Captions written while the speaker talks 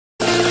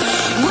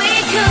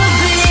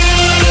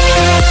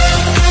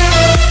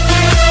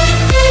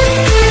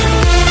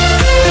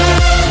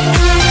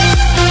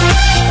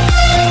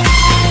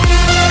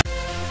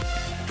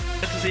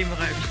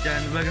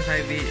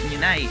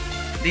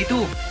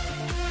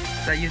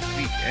a youth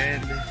week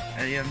and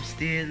I am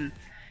still,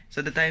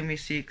 so the time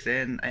is 6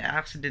 and I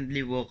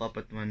accidentally woke up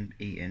at 1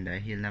 AM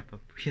dahil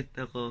napapuyat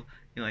ako,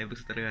 yung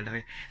eyebags ko talaga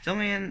laki. So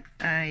ngayon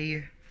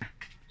ay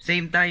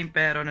same time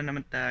pero na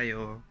naman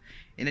tayo,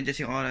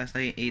 in-adjust yung oras,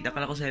 naging 8,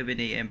 akala ko 7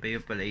 AM pa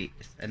yun pala 8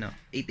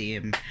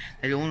 AM.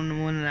 Dahil una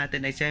muna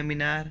natin ay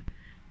seminar,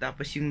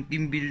 tapos yung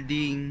team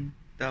building,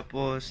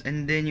 tapos,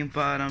 and then yung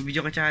parang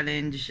video ka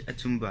challenge at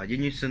Zumba.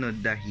 Yun yung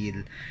sunod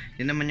dahil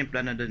yun naman yung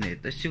plano doon eh.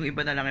 Tapos yung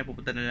iba na lang ay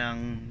pupunta na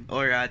lang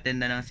or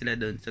attend na lang sila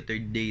doon sa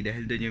third day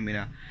dahil doon yung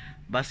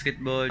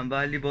basketball,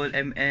 volleyball,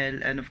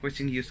 ML, and of course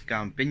yung youth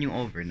camp. Yun yung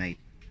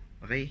overnight.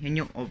 Okay?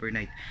 Yun yung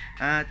overnight.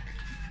 At,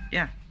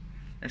 yeah.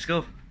 Let's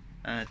go.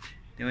 At,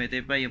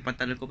 ito pa, yung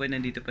pantalon ko pa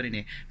nandito pa rin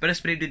eh. Pero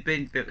sprayed with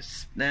paint.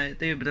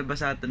 Ito yung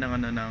basa ito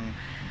ng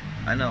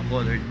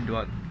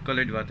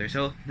colored water.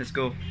 So, let's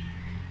go.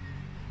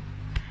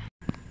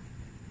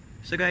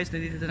 So guys,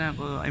 nandito na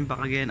ako. I'm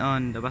back again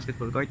on the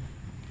basketball court.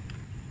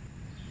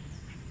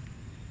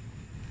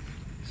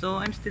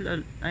 So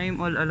I'm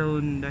all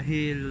alone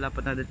dahil wala pa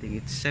nadating.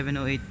 It's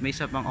 7:08. May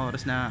isa pang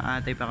oras na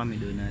atay pa kami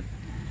doon at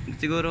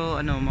siguro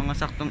mga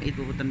saktong 8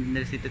 pupuntan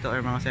din si Tito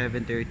or mga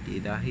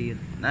 7:30 dahil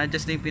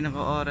na-adjust na yung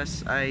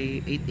pinaka-oras ay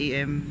 8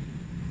 AM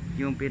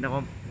yung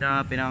pinaka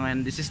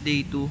this is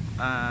day 2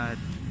 at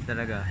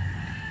talaga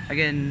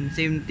again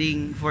same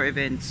thing for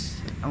events.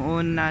 Ang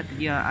una natin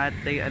yung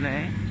atay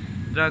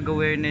drug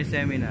awareness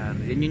seminar.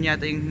 Yun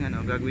yata yung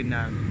gagawin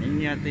namin.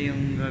 Ito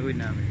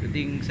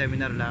yung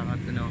seminar lang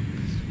at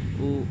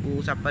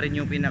uusap pa rin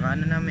yung pinaka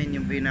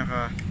yung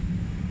pinaka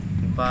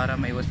para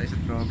maiwas tayo sa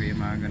droga,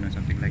 mga ganun,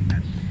 something like that.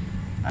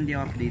 Hindi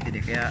ako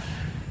updated eh, kaya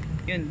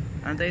yun,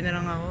 antayin na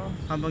lang ako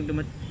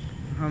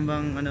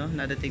habang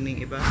nadating ng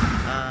iba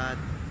at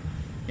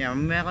yeah,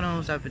 mamaya ko na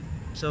kausapin.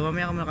 So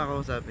mamaya ko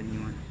makakausapin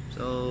yung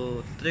so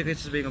tuloy ko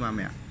yung sasabihin ko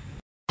mamaya.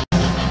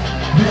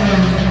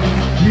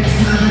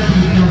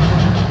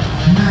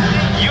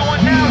 You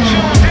are now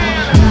tuned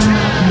in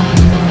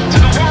to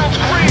the world's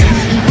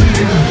greatest.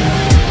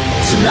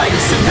 Tonight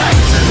is the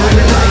night.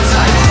 Burning lights,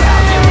 high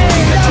crowd,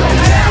 everything that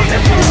goes down,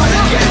 everyone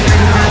again.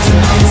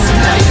 Tonight is the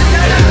night.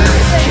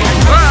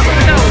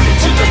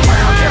 To the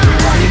ground,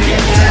 everybody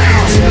get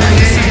down. Tonight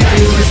is the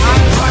night. Let's get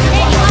running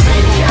while our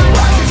maniac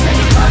rises.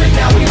 Steady climbing,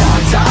 now we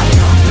on top.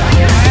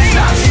 It's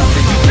not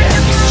something you get,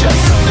 it's just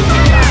something we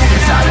got.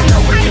 'Cause I don't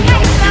know what you know,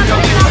 if you know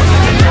you're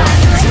running or not.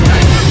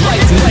 Tonight,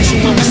 lights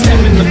flashing when we step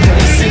in the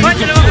place, and you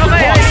can feel the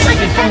ball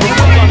excitement from the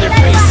look on their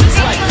face. It's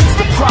like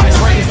the prize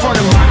right in front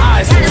of my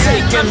eyes. They're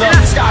taking the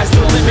sky's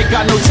the limit,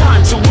 got no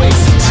time to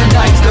waste.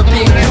 Tonight's the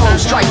big go,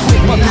 strike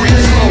quick but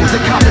breathe slow.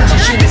 The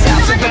competition is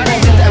out to the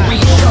moment that we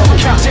show.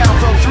 Countdown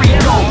from 3,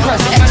 go,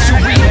 press X to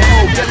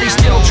reload. That they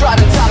still try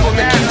to topple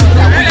the kingdom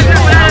that we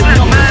own.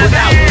 Outnumbered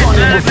without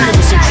running, we're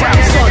fearless and crowd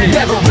stunning.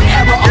 Never an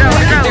error on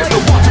record, there's no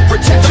one to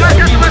protect you.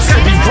 We must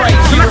be right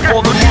here,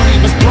 all the money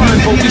was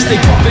burned, but we stay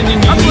bumping in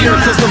your ear,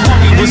 'cause the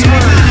money was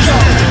earned. Yo,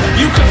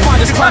 you can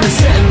find us climbing,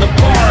 setting the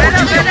bar, or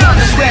you can find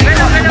us red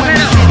carpet when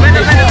we hit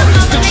the bar.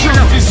 'Cause the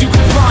truth is you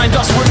can find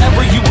us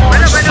wherever you are.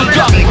 Just look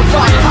up, we're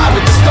flying high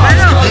with the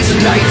stars, 'cause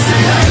tonight is the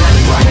night.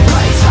 Bright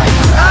lights, high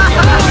crowd,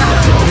 everything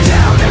that go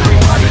down,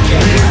 everybody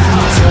get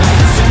down. Tonight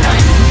is the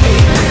night. Hey,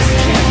 this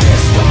can't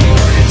miss when we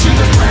burn it to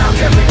the ground,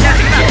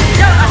 everybody get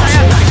down.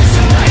 Tonight is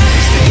the night.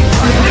 Stay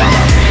running while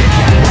our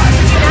maniac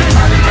rises. Steady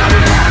climbing, now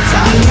we're on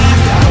top.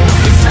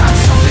 It's not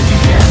something you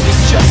get,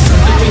 it's just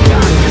something we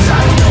got. 'Cause I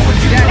don't know if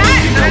you know,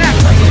 if you know we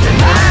play it or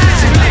not.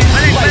 Tonight,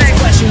 lights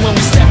flashing when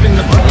we step in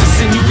the place,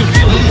 and you can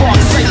feel the raw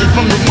excitement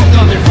from the look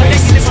on their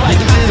face. It's like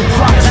the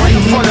prize right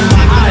in front of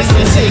my eyes.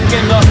 They're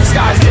taking the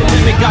sky's the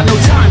limit, got no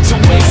time to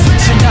waste.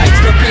 Tonight's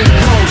the big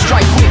go,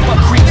 strike quick but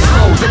creep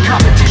slow. The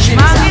competition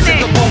is out to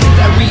the moment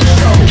that we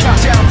show.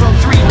 Countdown from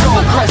 3, go,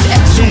 press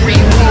X to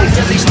reload.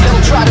 As they still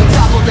try to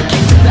topple the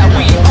kingdom that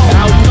we own.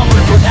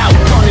 Outnumbered without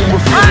running,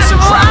 we're fearless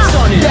and crowd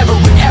stunning. Never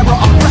an error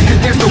on record,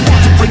 there's no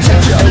one to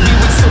protect you. We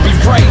would still be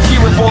right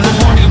here if all the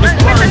money was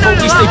burned, but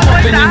we stay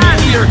bumping in your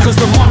ear, 'cause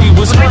the money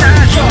was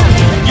earned. Yo,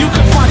 you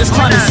can find us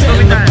climbing,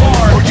 setting the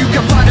bar, or you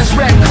can find us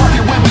red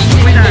carpet when we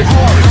hit it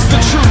hard. 'Cause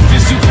the truth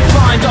is you can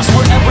find us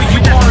wherever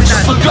you are.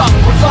 Just look up,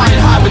 we're flying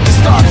high with the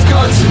stars,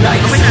 'cause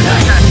tonight is the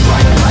night.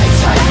 Bright lights,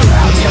 high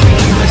crowd, yeah, we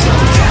keep it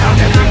slow down,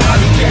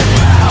 everybody get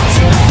loud.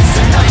 Tonight is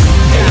the night.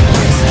 Hey,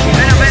 this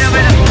can't miss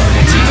when we burn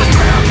it to the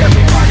ground,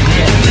 everybody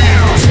get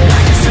down.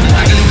 Tonight is the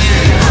night.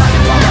 Stay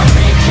running while our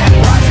maniac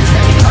rises.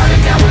 Steady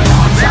climbing, now we're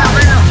on top.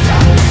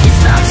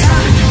 It's not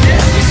something you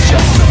get, it's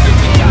just something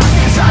we got.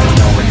 'Cause I don't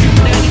know if you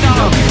know, if you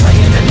know we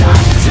playing or not.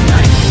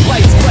 Tonight,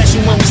 lights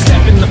flashing when we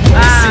step in the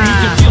place, and you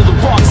can feel the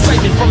raw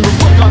excitement from the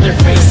look on their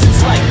face.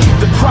 It's like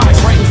the prize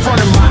right in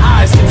front of my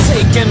eyes. They're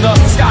taking the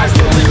sky's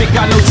the limit,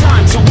 got no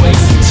time to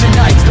waste.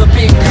 Tonight's the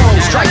big go,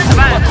 strike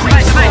quick but creep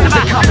slow.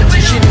 The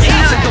competition is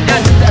out to the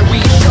moment that we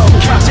show.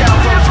 Countdown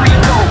from 3,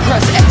 go,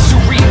 press X to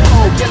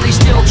reload. Yet they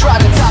still try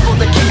to topple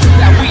the kingdom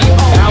that we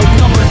own.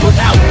 Outnumbered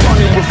without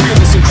running, we're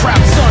fearless and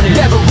crowd stunning.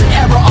 Never an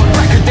error on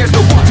record, there's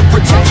no one to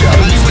protect you.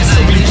 We would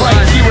still be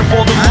right here if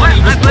all the money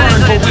was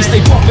burned, but we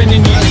stay bumping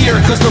in your ear,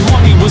 'cause the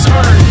money was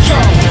earned. Yo,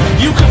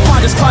 You can find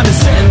us climbing,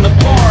 setting the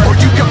bar, or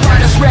you can find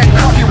us red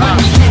carpet when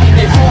we hitting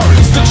it hard.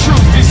 'Cause the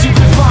truth is you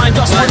can find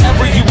us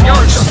wherever you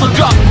are. Just look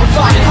up, we're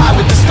flying high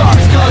with the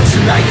stars. 'Cause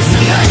tonight is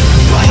the night.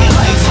 Bright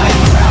lights, high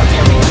crowd,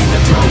 yeah, we keep the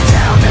throw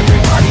down.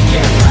 Everybody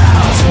get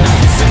loud.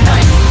 Tonight is the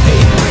night.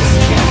 Big risk,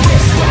 can't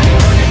miss when we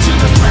run into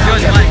the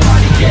ground.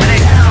 Everybody get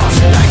down.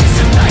 Tonight is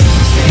the night.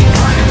 Stay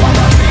climbing while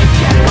our big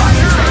get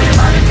rocks. Stay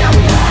alive and now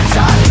we on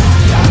top.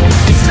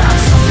 It's not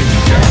something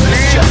you get,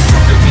 it's just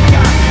something we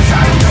got. 'Cause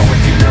I don't know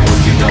if you know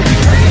we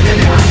playing it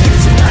out here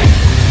tonight.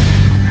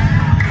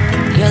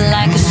 You're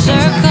like a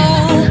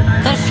circle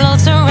that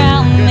floats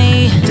around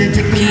me,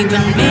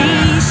 keeping me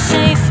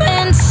safe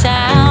and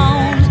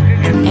sound.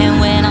 And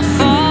when I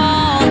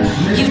fall,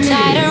 you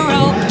tied a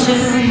rope to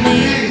me.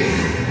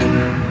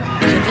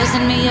 You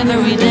visit me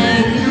every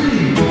day.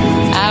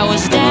 I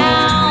was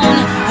down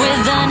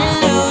with an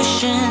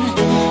illusion,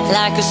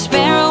 like a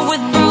sparrow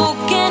with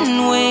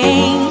broken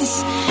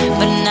wings.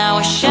 But now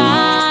I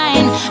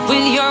shine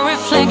with your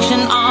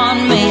reflection on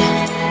me.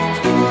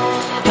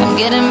 I'm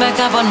getting back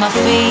up on my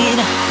feet.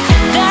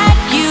 That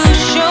you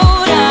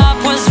showed up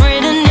was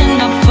written in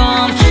my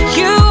palm.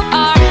 You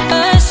are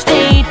a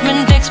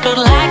statement,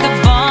 explode like a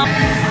bomb.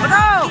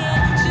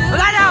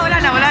 Wala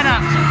na.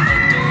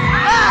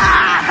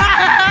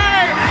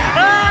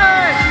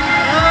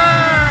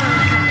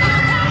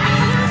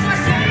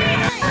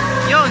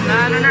 Yun,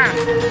 ano na.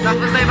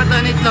 Tapos tayo ba ito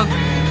ng itlog?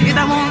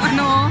 Kita mo ang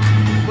ano,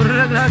 puro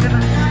laglagan na.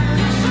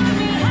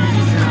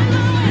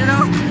 You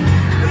know,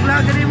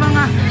 laglagan yung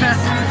mga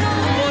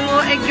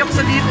puro egg yolk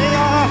sa dito.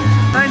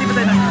 Tayo, hindi pa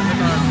tayo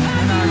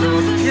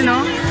nanalo. You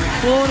know,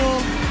 puro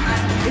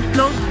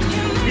itlog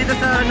dito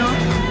sa ano.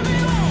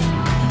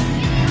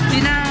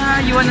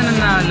 Sinayuan na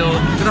nanalo.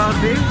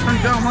 Grabe,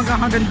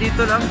 hanggang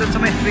dito lang. Doon sa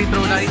may free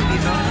throw line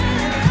dito.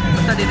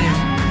 Basta dito yun.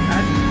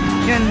 At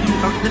yun,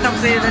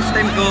 tapos let's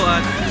time go.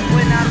 At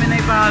uwi namin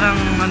ay parang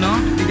ano,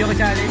 video ko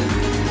challenge.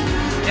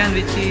 Yan,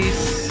 which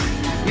is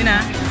yun na,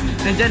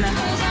 nandyan na.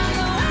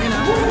 Yun na.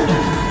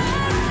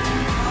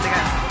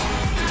 Teka.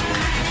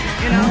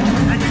 You know,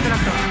 adjust ko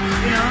lang to.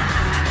 You know.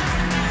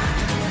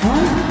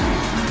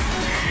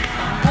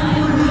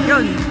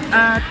 Yun,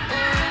 at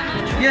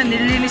yun,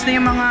 nililinis na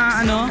yung mga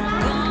ano.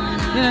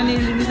 Yun,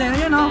 nililinis na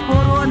yun, oh,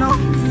 puro ano.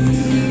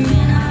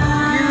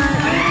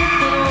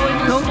 Puro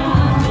itlog.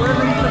 Puro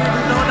itlog.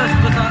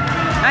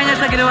 Ayun,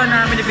 nasa ginawa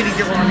namin,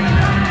 pinigyo ko kami.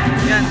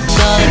 Yan.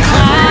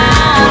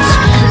 Clouds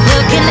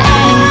looking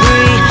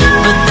angry,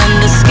 but then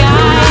the sky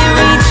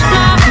reached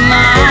my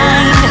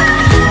mind.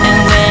 And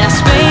when I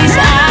space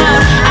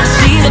out, I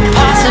see the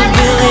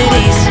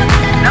possibilities,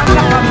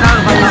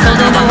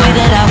 unfolding the way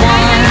that I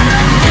want.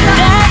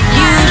 That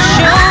you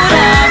showed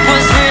up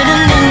was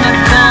written in my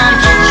palm.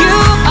 You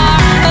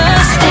are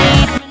a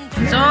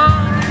statement. So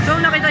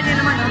nakita niyo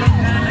naman, no?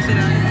 Na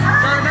sila.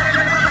 So meron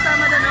ka naman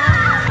kasama doon, no?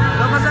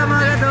 So kasama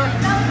ka doon.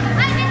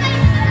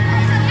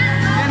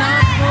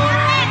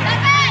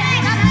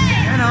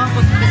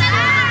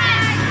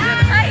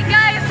 Hi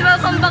guys!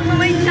 Welcome back to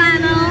my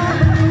channel!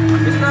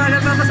 Gusto ka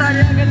nagpapasali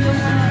agad yung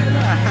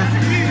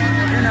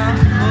yan o,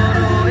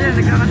 puro, yan,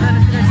 nagkakasali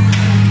sila.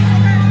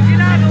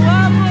 Ginagawa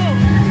mo!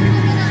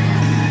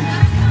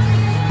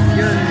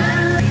 Yun.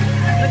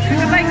 Hindi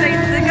ka ba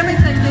excited?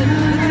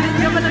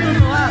 Hindi ka ba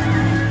natutuwa?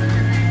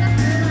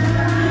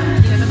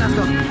 Yan, nataas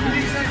ko.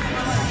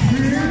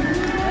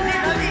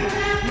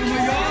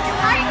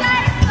 Hi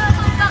guys!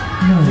 Welcome back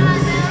to my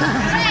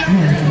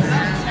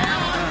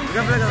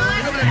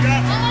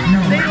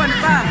channel! Day 1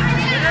 pa!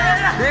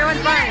 Day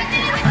 1 pa!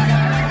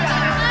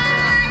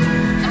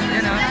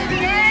 Yan o.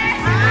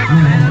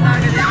 Ayan o tayo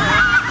dito.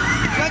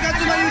 Welcome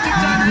to my YouTube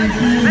channel!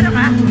 Meron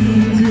ka?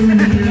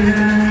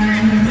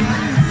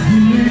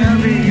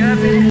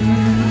 Grabe.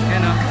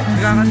 Yan o.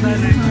 Nagkakanta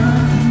na eh.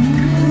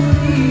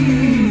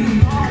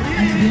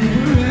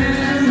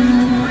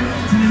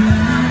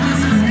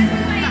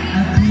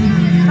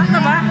 Sakta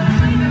ba?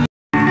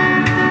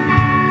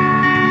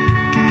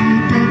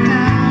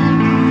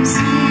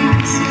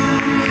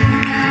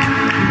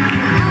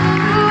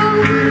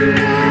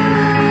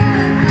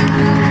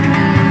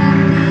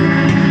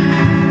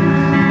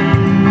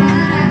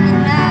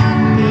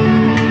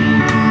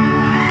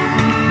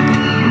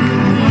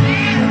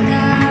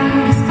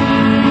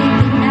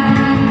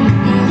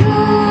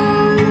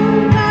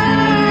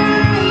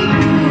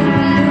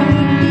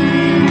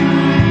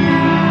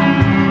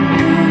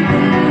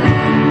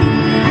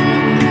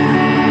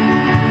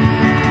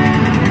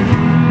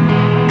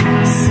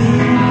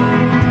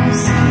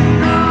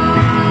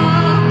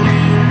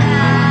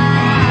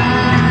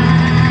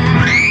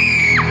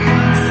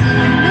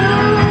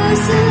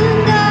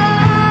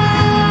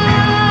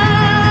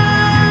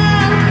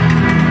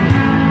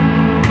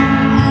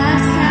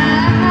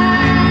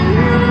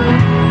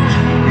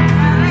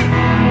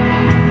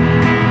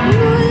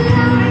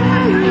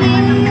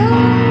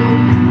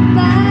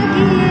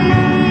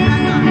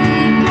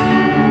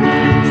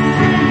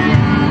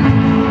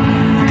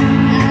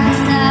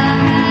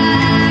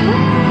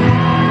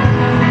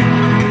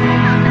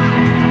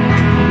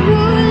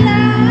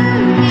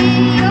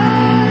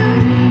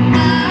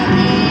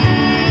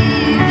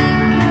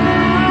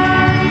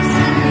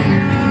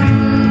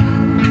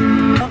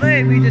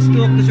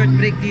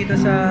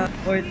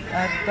 court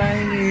at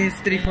time is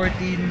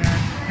 3:14 na.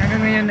 Hanggang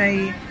ngayon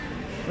ay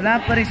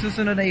wala pa rin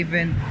susunod na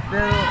event.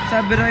 Pero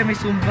sabi rin may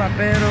Zumba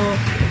pero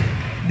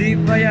di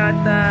pa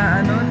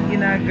yata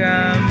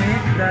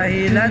ginagamit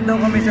dahil lahat daw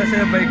kami sa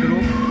survey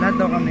group. Lahat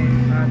daw kami.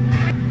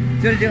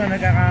 Sure di ko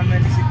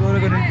nagkakamali. Siguro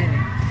ganun din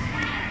eh.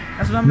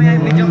 Tapos mamaya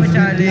yung video ko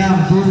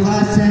challenge.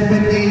 Bukas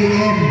 7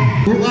 AM.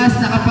 Bukas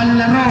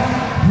nakapanlaro.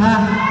 Ha?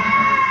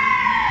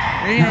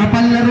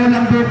 Nakapanlaro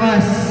lang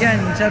bukas. Yan,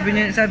 sabi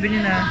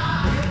niya na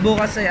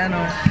bukas ay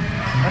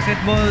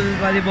basketball,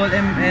 volleyball,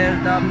 ML.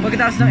 Tapos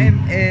pagkatapos ng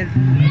ML,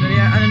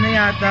 ano na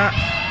yata,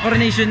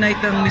 coronation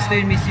night ng Mr.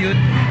 and Miss Youth.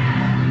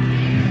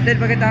 Then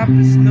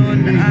pagkatapos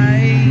nun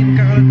ay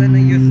kakaroon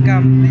ng youth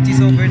camp, which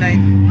is overnight.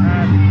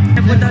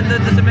 Punta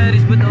doon sa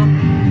Mary's Boot,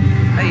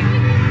 ay,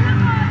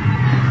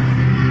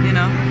 you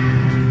know,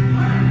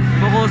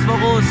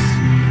 focus.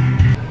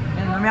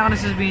 Yan, mamaya ka na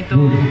sasabihin ito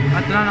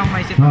at wala lang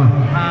maisip.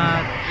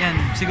 At yan,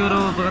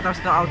 siguro pagkatapos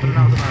ng outro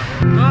na ako tumako.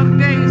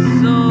 Okay,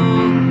 so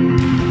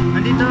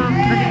nandito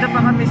pa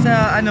kami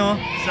sa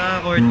sa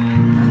court.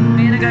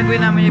 Ngayon na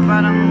gagawin namin yung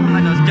parang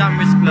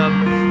Jumpers Club.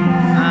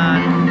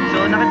 So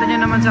nakita niyo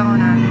naman sa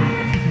una.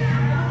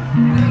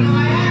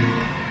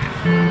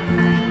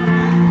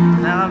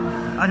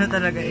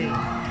 Talaga eh.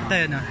 Ito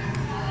yun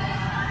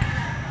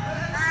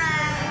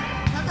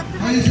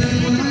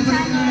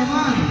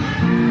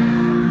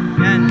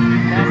Yan.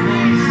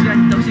 Tapos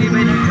yan. Tapos yung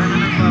iba yung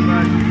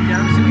nagbabad.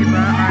 Tapos yung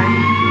iba ay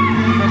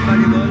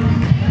volleyball.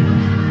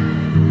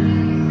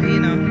 Okay,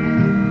 no?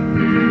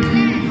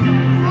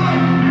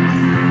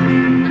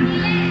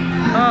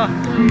 Oh!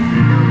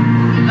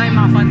 Ito yung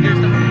mga fun girls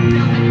naman.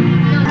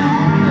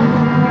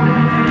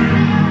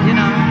 You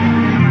know?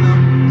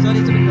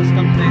 Sorry to be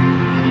custom to you.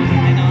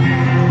 You know?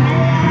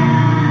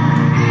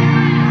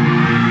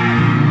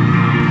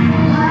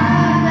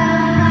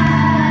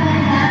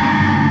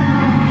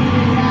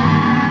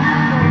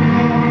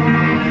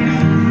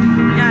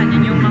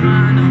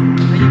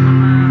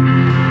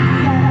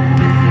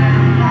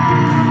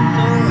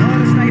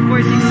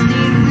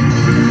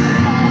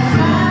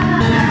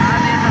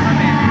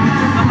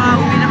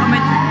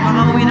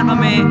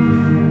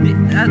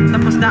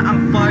 Tapos na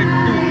ang part 2.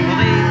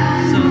 Okay,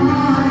 so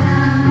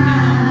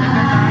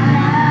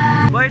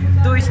part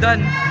 2 is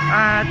done.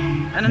 At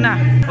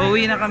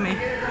uwi na kami.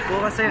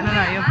 Bukas ay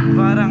yung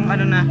parang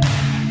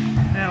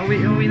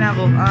uwi na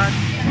ako. At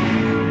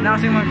na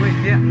kasi mag-wait.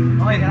 Yeah.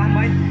 Okay ka lang,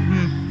 boy?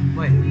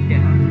 Boy.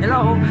 Yeah.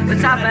 Hello,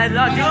 what's up, man?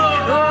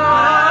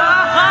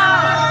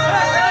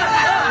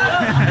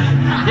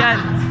 Yan.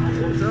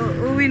 So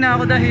uwi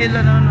na ako dahil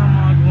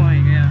mga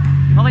buhay. Kaya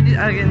okay,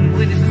 again,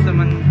 this is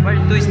naman part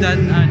 2 is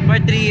done.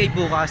 Part 3 ay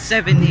bukas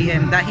 7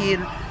 AM dahil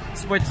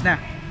sports na.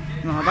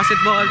 Mga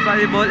basketball,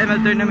 volleyball,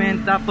 ML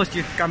tournament, tapos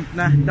youth camp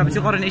na. Tapos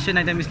yung coronation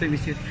night ng Mr.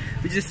 Miss Youth,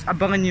 which is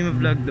abangan nyo yung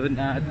vlog doon.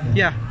 At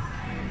yeah,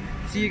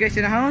 see you guys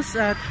in the house.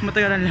 At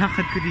matagal ang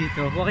lakad ko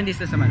dito. Walking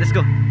distance naman. Let's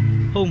go.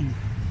 Home.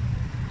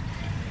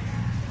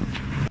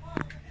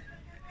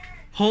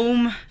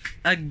 Home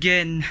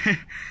again.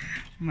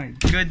 My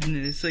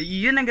goodness. So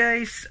yun na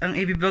guys, ang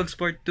AB Vlogz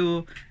Part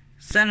 2.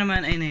 Sana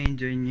naman ay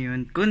na-enjoy nyo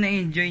yun. Kung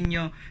na-enjoy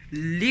nyo,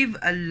 leave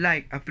a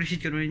like. Appreciate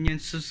ko rin yun.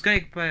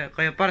 Subscribe pa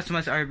kayo para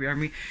sumama sa RB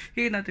Army.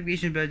 Hit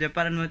notification bell dyan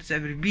para notice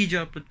every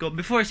video upload ko.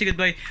 Before I say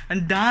goodbye,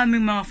 ang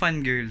daming mga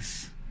fun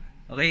girls.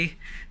 Okay?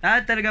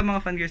 Lahat talaga mga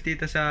fun girls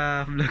dito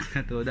sa vlog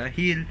na to.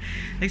 Dahil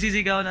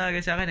nagsisigaw na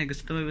agad sa akin.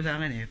 Gusto tumayo sa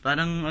akin eh.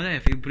 Parang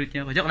favorite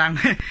niya ako. Joke lang.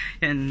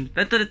 Yan.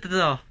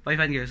 Ito. Bye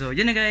fun girls. So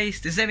yun na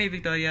guys. This is May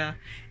Victoria.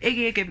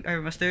 aka Kevin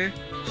R. Master.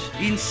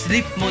 In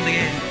sleep mode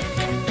again.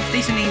 Stay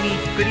tuned, Amy.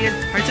 Good night.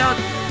 Hearts out.